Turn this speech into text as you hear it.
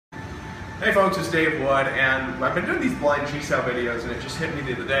Hey folks, it's Dave Wood, and I've been doing these blind Chi Sau videos, and it just hit me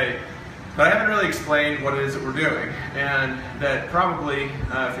the other day that I haven't really explained what it is that we're doing, and that probably,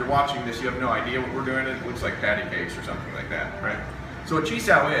 if you're watching this, you have no idea what we're doing. It looks like patty cakes or something like that, right? So what Chi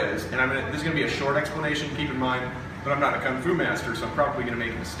Sau is, and this is going to be a short explanation, keep in mind that I'm not a Kung Fu master, so I'm probably going to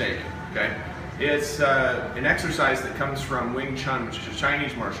make a mistake, okay? It's an exercise that comes from Wing Tsun, which is a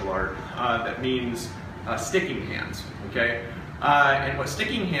Chinese martial art that means sticking hands, okay? And what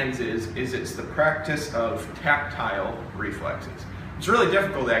sticking hands is it's the practice of tactile reflexes. It's really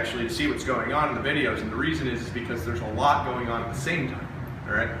difficult actually to see what's going on in the videos, and the reason is because there's a lot going on at the same time,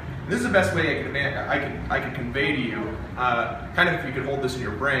 all right? And this is the best way I can convey to you, kind of if you could hold this in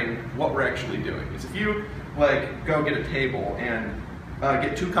your brain, what we're actually doing. Is if you like go get a table and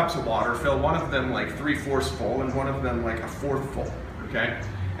get 2 cups of water, fill one of them like 3/4 full and one of them like 1/4 full, okay?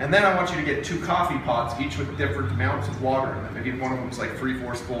 And then I want you to get 2 coffee pots, each with different amounts of water in them. Maybe one of them is like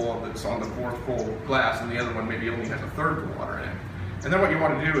 3/4 full, that's on the 4th full glass, and the other one maybe only has 1/3 of the water in it. And then what you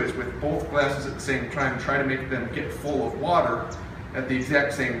want to do is, with both glasses at the same time, try to make them get full of water at the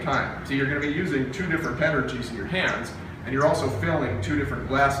exact same time. So you're going to be using 2 different energies in your hands, and you're also filling 2 different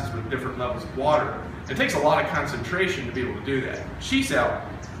glasses with different levels of water. It takes a lot of concentration to be able to do that. Chi Sau,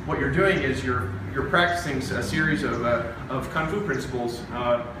 what you're doing is you're practicing a series of Kung Fu principles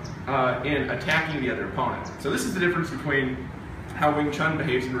in attacking the other opponent. So this is the difference between how Wing Chun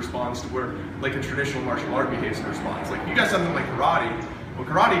behaves in response to where like a traditional martial art behaves in response. Like you got something like karate, what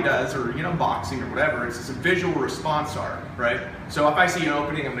karate does, or boxing or whatever, it's a visual response art, right? So if I see an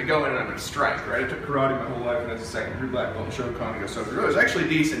opening, I'm going to go in and I'm going to strike, right? I took karate my whole life, and as a second degree black belt in Shokan, I go so through. It was actually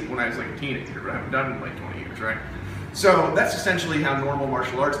decent when I was like a teenager, but I haven't done it in like 20 years, right? So that's essentially how normal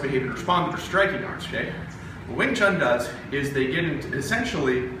martial arts behave and respond to their striking arts, okay? What Wing Chun does is they get into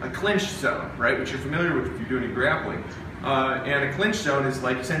essentially a clinch zone, right? Which you're familiar with if you do any grappling. And a clinch zone is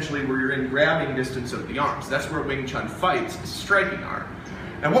like essentially where you're in grabbing distance of the arms. That's where Wing Chun fights, is striking art.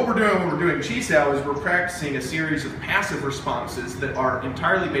 And what we're doing when we're doing Chi Sau is we're practicing a series of passive responses that are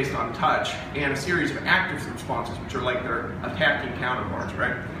entirely based on touch, and a series of active responses, which are like their attacking counterparts,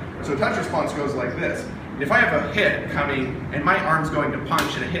 right? So a touch response goes like this. If I have a hit coming and my arm's going to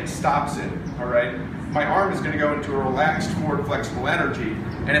punch and a hit stops it, all right, my arm is going to go into a relaxed forward flexible energy,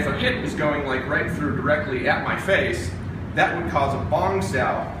 and if a hit is going like right through directly at my face, that would cause a bong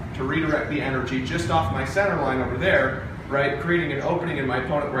sao to redirect the energy just off my center line over there, right, creating an opening in my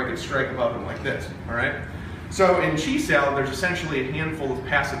opponent where I could strike above him like this, all right? So in Chi Sau, there's essentially a handful of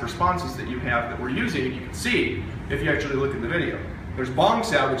passive responses that you have that we're using, and you can see if you actually look at the video. There's bong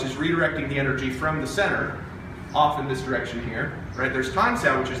sao, which is redirecting the energy from the center off in this direction here, right? There's tan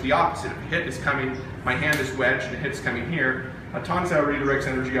sao, which is the opposite. If a hit is coming, my hand is wedged, and a hit's coming here. A tan sao redirects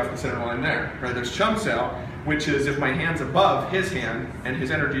energy off the center line there, right? There's chum sao, which is if my hand's above his hand and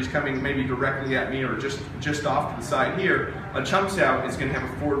his energy is coming maybe directly at me or just off to the side here, a chum sao is going to have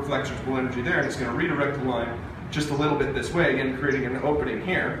a forward flexible energy there, and it's going to redirect the line just a little bit this way, again creating an opening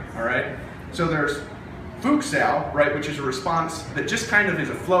here, all right? So there's Fuk Sao, right, which is a response that just kind of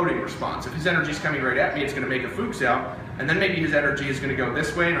is a floating response. If his energy is coming right at me, it's going to make a Fuk Sao, and then maybe his energy is going to go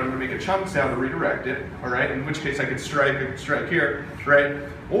this way, and I'm going to make a Chum Sao to redirect it, all right, in which case I could strike here, right?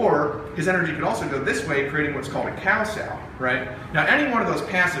 Or his energy could also go this way, creating what's called a Cow Sao, right? Now, any one of those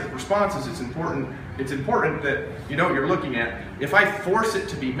passive responses, it's important that you know what you're looking at. If I force it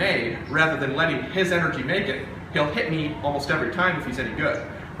to be made, rather than letting his energy make it, he'll hit me almost every time if he's any good.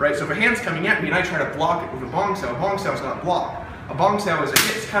 Right, so if a hand's coming at me and I try to block it with a bong sao is not blocked. A bong sao is a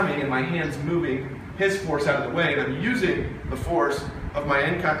hit's coming and my hand's moving his force out of the way, and I'm using the force of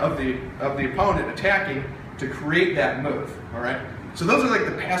the opponent attacking to create that move. All right. So those are like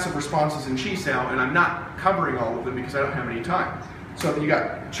the passive responses in Chi Sau, and I'm not covering all of them because I don't have any time. So you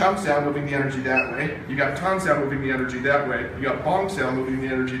got chum sao moving the energy that way, you got tan sao moving the energy that way, you got bong sao moving the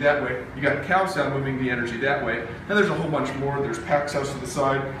energy that way, you got cow sao moving the energy that way, and there's a whole bunch more. There's pak sao to the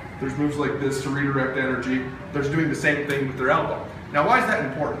side, there's moves like this to redirect energy, there's doing the same thing with their elbow. Now why is that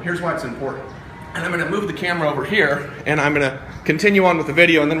important? Here's why it's important. And I'm going to move the camera over here, and I'm going to continue on with the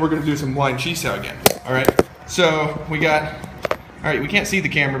video, and then we're going to do some blind Chi Sau again. Alright, so we got, alright, we can't see the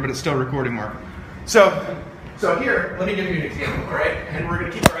camera, but it's still recording, Mark. So here, let me give you an example, all right? And we're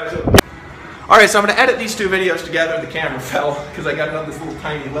going to keep our eyes open. All right, so I'm going to edit these 2 videos together. The camera fell because I got it on this little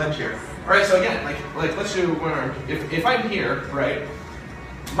tiny ledge here. All right, so again, like let's do one arm. If I'm here, right,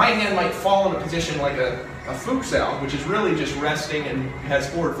 my hand might fall in a position like a Fuk Sao, which is really just resting and has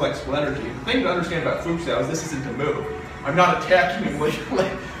forward flexible energy. The thing to understand about Fuk Sao is this isn't a move. I'm not attacking him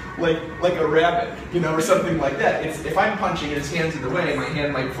like a rabbit, or something like that. If I'm punching and his hand's in the way, my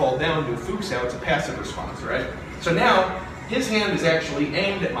hand might fall down to a Fuk Sao. It's a passive response, right? So now his hand is actually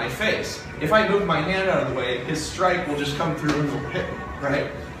aimed at my face. If I move my hand out of the way, his strike will just come through and will hit me, right?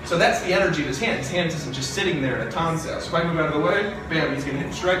 So that's the energy of his hand. His hand isn't just sitting there in a Chun Sau. So if I move out of the way, bam, he's going to hit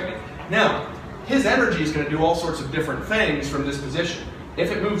and strike me. Now, his energy is going to do all sorts of different things from this position. If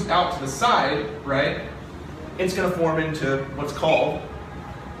it moves out to the side, right, it's going to form into what's called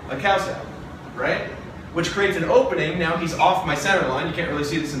a Chi Sau, right? Which creates an opening. Now he's off my center line. You can't really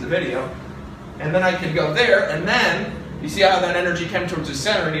see this in the video. And then I can go there, and then you see how that energy came towards his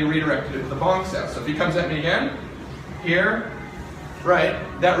center and he redirected it with the Bong Sau. So if he comes at me again, here, right,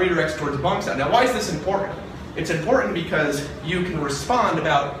 that redirects towards the Bong Sau. Now why is this important? It's important because you can respond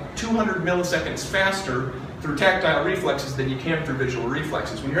about 200 milliseconds faster through tactile reflexes than you can through visual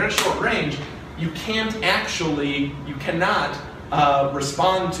reflexes. When you're at a short range, you cannot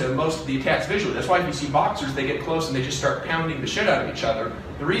respond to most of the attacks visually. That's why if you see boxers, they get close and they just start pounding the shit out of each other.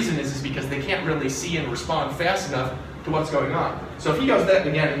 The reason is because they can't really see and respond fast enough to what's going on. So if he goes that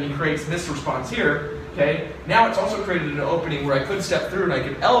again and he creates this response here, okay, now it's also created an opening where I could step through and I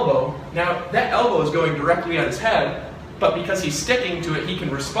could elbow. Now that elbow is going directly at his head, but because he's sticking to it, he can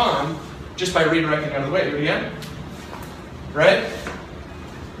respond just by redirecting out of the way. Do it again. Right?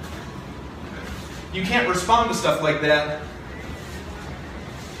 You can't respond to stuff like that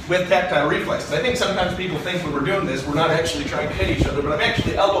with tactile reflexes. I think sometimes people think when we're doing this, we're not actually trying to hit each other, but I'm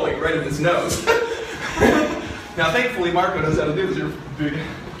actually elbowing right at his nose. Now thankfully Marco knows how to do this,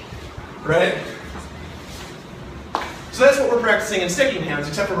 right? So that's what we're practicing in sticking hands,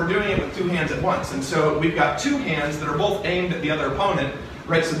 except for we're doing it with two hands at once. And so we've got two hands that are both aimed at the other opponent,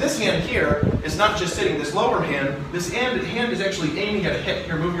 right? So this hand here is not just sitting, this lower hand, this hand is actually aiming at a hit.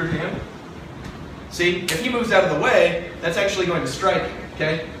 Here, move your hand. See, if he moves out of the way, that's actually going to strike him,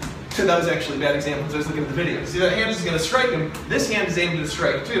 okay? So that was actually a bad example because I was looking at the video. See, that hand is going to strike him. This hand is aimed to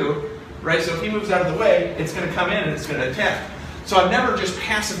strike too, right? So if he moves out of the way, it's going to come in and it's going to attack. So I'm never just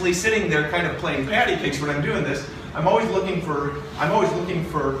passively sitting there kind of playing patty cakes when I'm doing this. I'm always looking for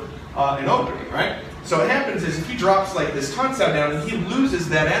an opening, right? So what happens is if he drops like this Chun Sau down and he loses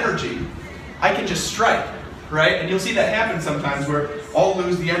that energy, I can just strike, right? And you'll see that happen sometimes where I'll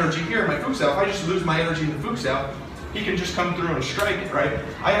lose the energy here in my Fu Sau. If I just lose my energy in the Fu Sau, he can just come through and strike it, right?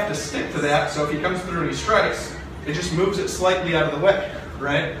 I have to stick to that, so if he comes through and he strikes, it just moves it slightly out of the way,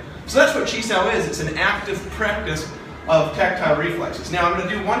 right? So that's what Chi Sau is. It's an active practice of tactile reflexes. Now I'm going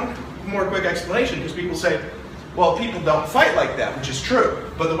to do one more quick explanation because people say, well, people don't fight like that, which is true.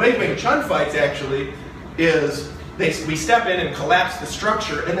 But the way Wing Chun fights actually is we step in and collapse the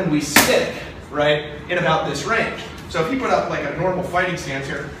structure and then we stick, right, in about this range. So if he put up like a normal fighting stance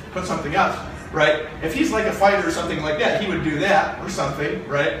here, put something up, right? If he's like a fighter or something like that, he would do that or something,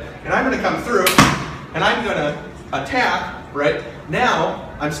 right? And I'm going to come through and I'm going to attack, right? Now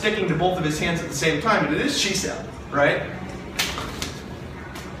I'm sticking to both of his hands at the same time, and it is Chi Sau, right?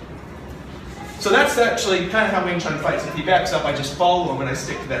 So that's actually kind of how Wing Chun fights. If he backs up, I just follow him and I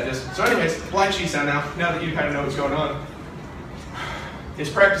stick to that distance. So anyways, blind Chi Sau now that you kind of know what's going on, is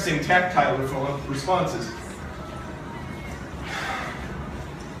practicing tactile responses.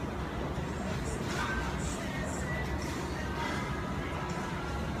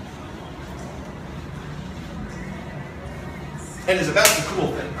 And is about the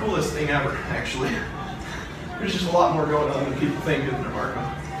coolest thing ever, actually. There's just a lot more going on than people think, isn't there, Marco?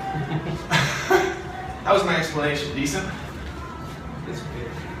 That was my explanation. Decent? It's okay.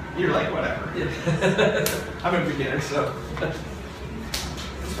 You're like, whatever. Yeah. I'm a beginner, so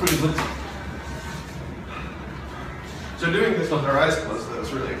it's pretty good. So doing this with our eyes closed, though,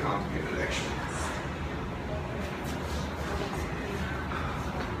 is really complicated, actually.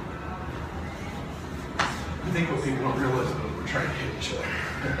 I think what people don't realize is that we're trying to hit each other.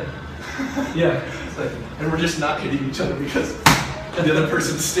 Yeah. And we're just not hitting each other because the other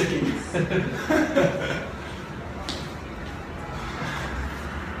person's sticking. Here,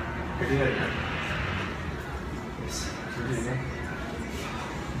 do that again. Yes. We're doing it.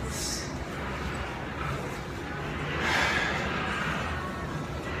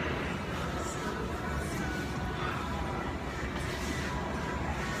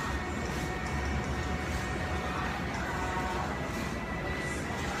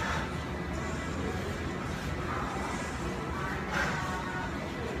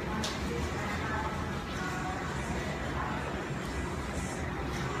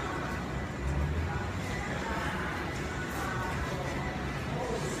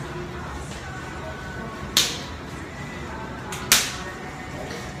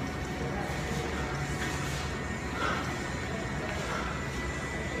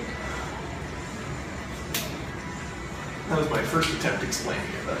 That was my first attempt explaining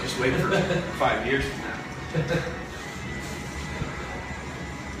it. I just waited for 5 years from now.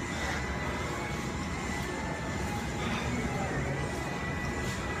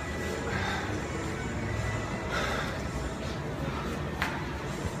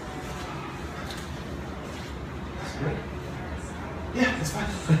 It's fine.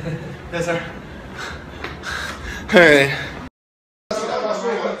 Yes, sir. Hey. Doesn't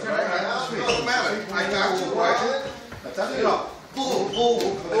matter. I got you, right? That's it up. Boom, boom,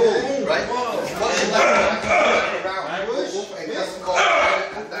 boom, right? One left around. Push, and just go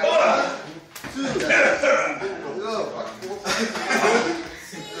and down. Two.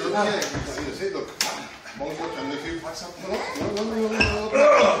 Okay. See, look. One foot and if you pass up. No.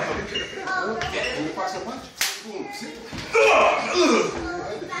 When you pass a punch, boom, see?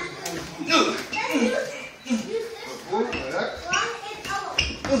 Boom, like that.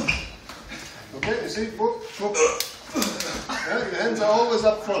 Okay, you see? Boom, boom. Yeah, your hands are always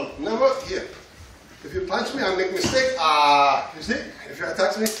up front, never here. If you punch me, I make mistake. You see? If you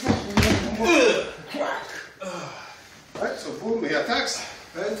attack me, right? So boom, he attacks,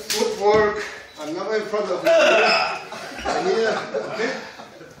 and footwork. I'm never in front of you. And here, okay?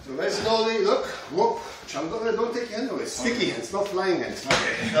 So very slowly, look, whoop, chums up. Don't take your hand away. Sticky hands, not flying hands.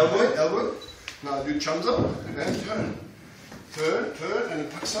 Okay. Elbow, elbow. Now do chums up, and then turn. Turn,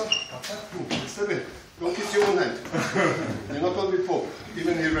 and pucks up, boom, step in. Don't kiss your own hand. You're not going to be Pope,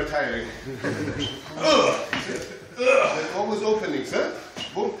 even if you're retiring. There's always openings, huh?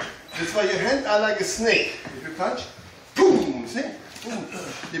 Boom. That's why your hands are like a snake. If you punch, boom, see? Boom.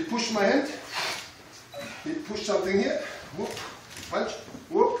 You push my hand. You push something here. Whoop. Punch.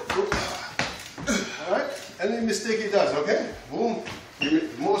 Whoop. Whoop. Alright? Any mistake he does, okay? Boom. Your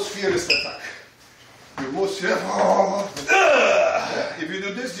most fearless attack. Your most fearless. If you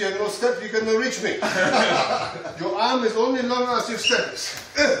do this, you have no step, you cannot reach me. Your arm is only long as your step is.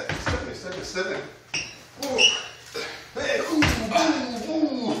 Step in. Hey,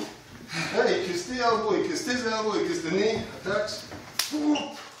 Hey, kiss the elbow, you kiss this elbow, you kiss the knee, attacks.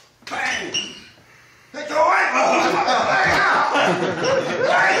 Bang! Hey, go away!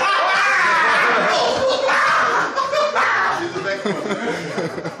 Here's the back one.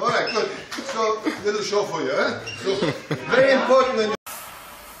 Alright, good. So, little show for you, eh? So, very important when you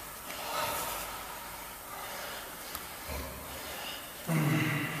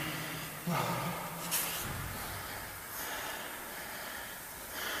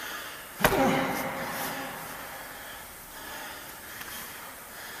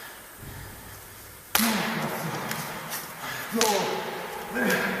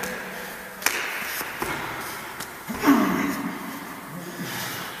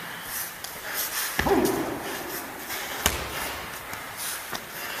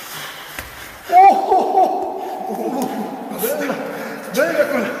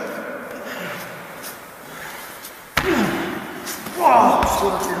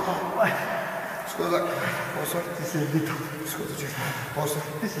Scusa, posso? Ti sei il dito. Scusa, posso?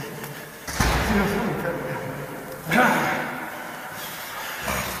 Sì, sì. Sì, lo so, mi fermo.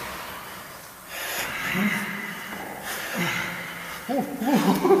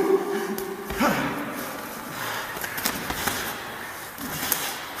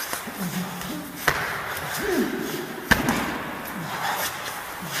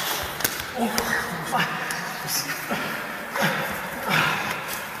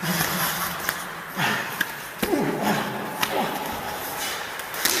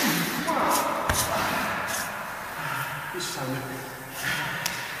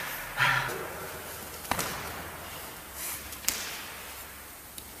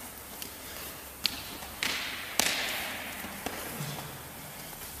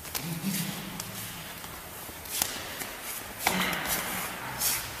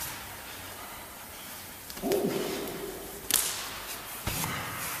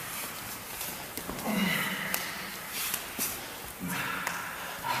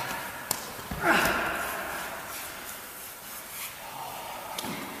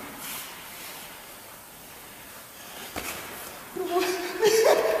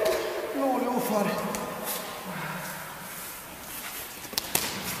 Non volevo fare.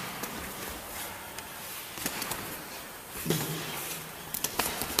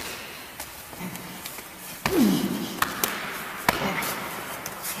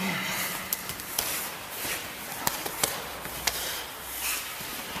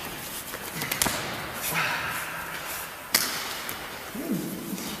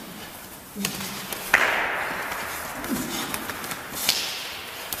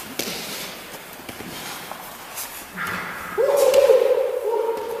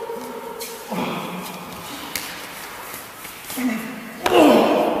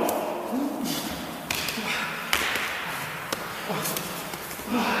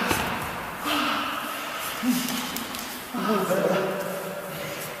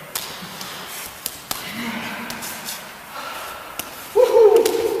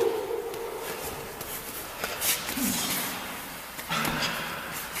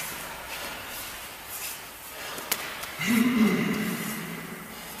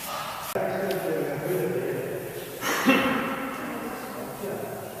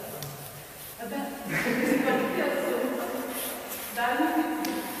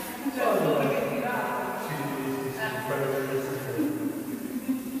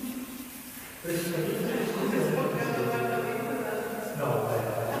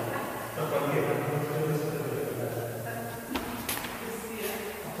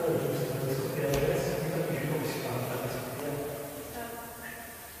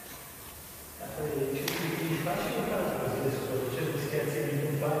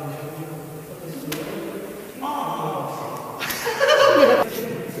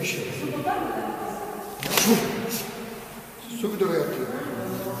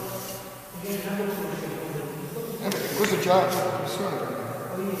 Esatto, sì.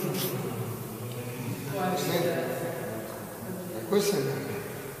 Questo è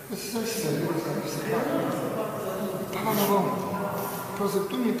però se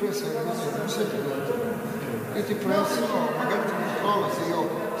tu mi presi così, non sei più io ti presso, magari ti controllo, se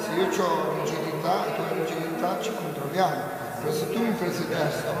io ho rigidità e tu hai rigidità ci controlliamo, però se tu mi presi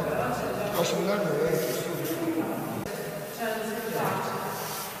adesso, ti lascio andare da vero.